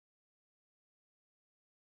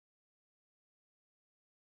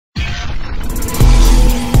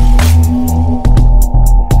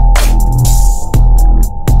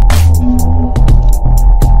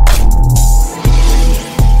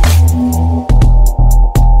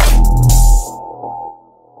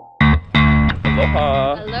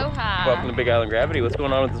the Big Island Gravity. What's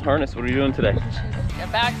going on with this harness? What are you doing today? Just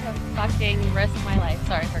about to fucking risk my life.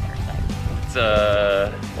 Sorry for cursing. It's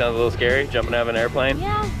sounds a little scary, jumping out of an airplane.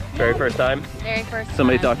 Yeah. Very first time? Very first time.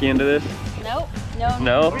 Somebody talk you into this? Nope. No.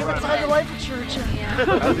 No? We haven't signed the life insurance yet. Yeah.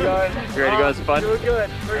 How's it going? You ready to go have some fun? Doing good.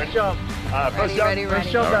 First jump. First jump. Ready.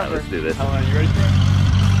 First jump Alright, ever. let's do this. You ready for it?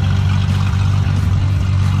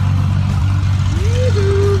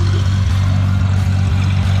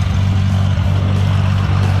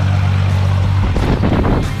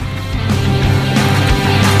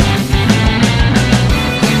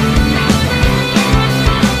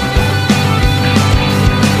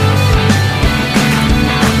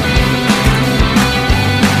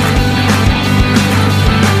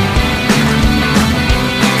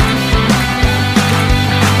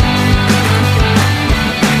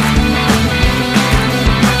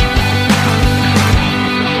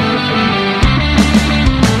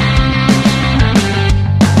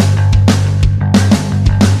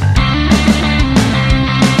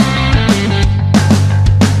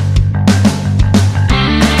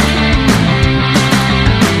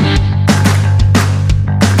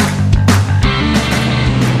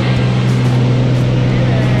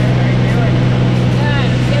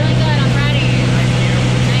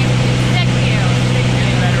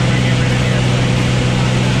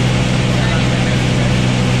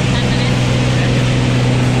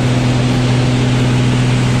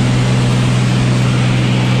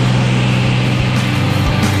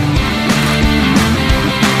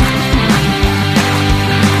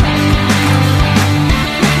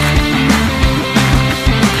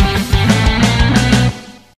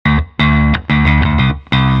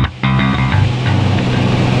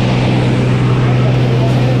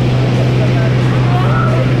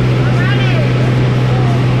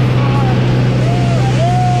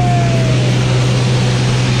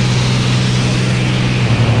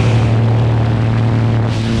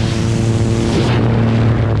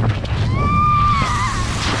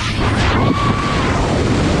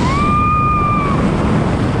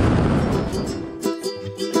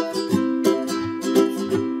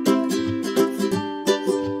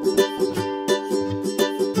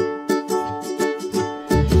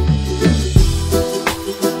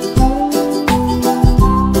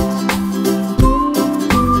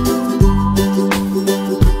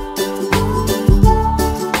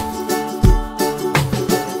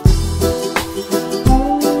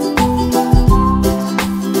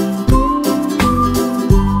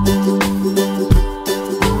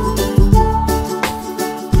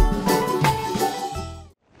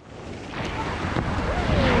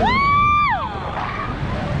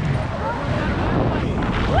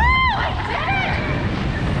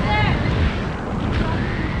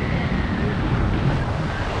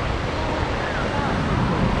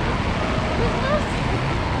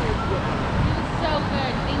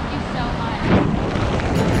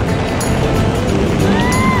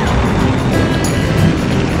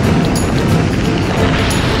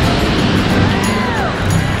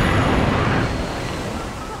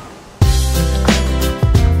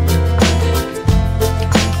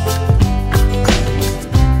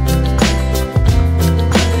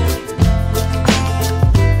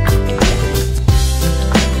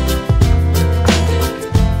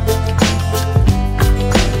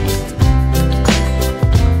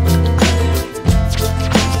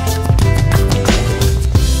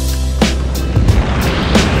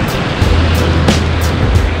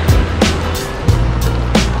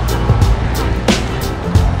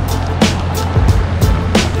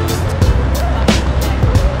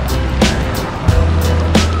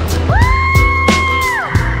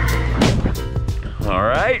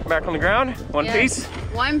 Back on the ground, one piece?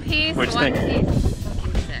 One piece, What'd you think?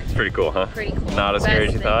 It's pretty cool, huh? Pretty cool. Not as scary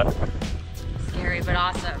as you thought? Scary, but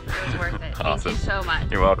awesome. It was worth it. Awesome. Thank you so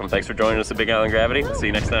much. You're welcome. Thanks for joining us at Big Island Gravity. See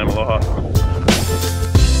you next time. Aloha.